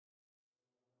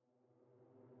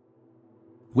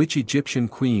Which Egyptian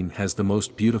queen has the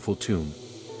most beautiful tomb?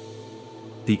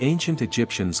 The ancient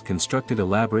Egyptians constructed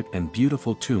elaborate and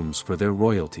beautiful tombs for their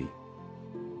royalty.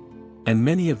 And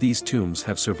many of these tombs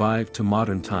have survived to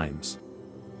modern times.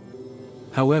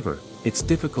 However, it's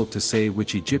difficult to say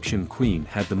which Egyptian queen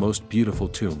had the most beautiful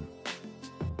tomb,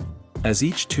 as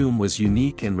each tomb was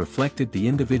unique and reflected the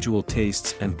individual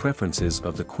tastes and preferences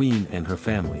of the queen and her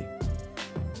family.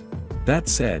 That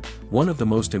said, one of the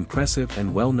most impressive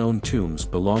and well-known tombs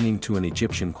belonging to an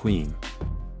Egyptian queen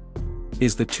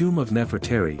is the tomb of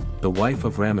Nefertari, the wife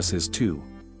of Ramesses II.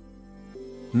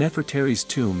 Nefertari's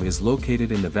tomb is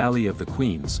located in the Valley of the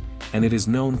Queens, and it is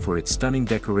known for its stunning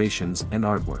decorations and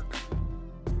artwork.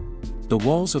 The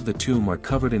walls of the tomb are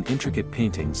covered in intricate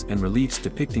paintings and reliefs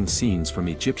depicting scenes from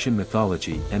Egyptian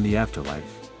mythology and the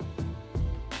afterlife.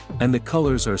 And the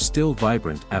colors are still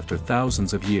vibrant after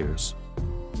thousands of years.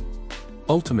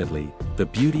 Ultimately, the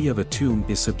beauty of a tomb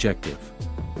is subjective,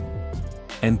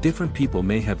 and different people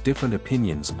may have different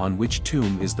opinions on which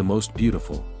tomb is the most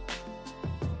beautiful.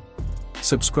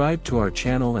 Subscribe to our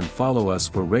channel and follow us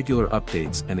for regular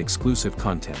updates and exclusive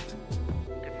content.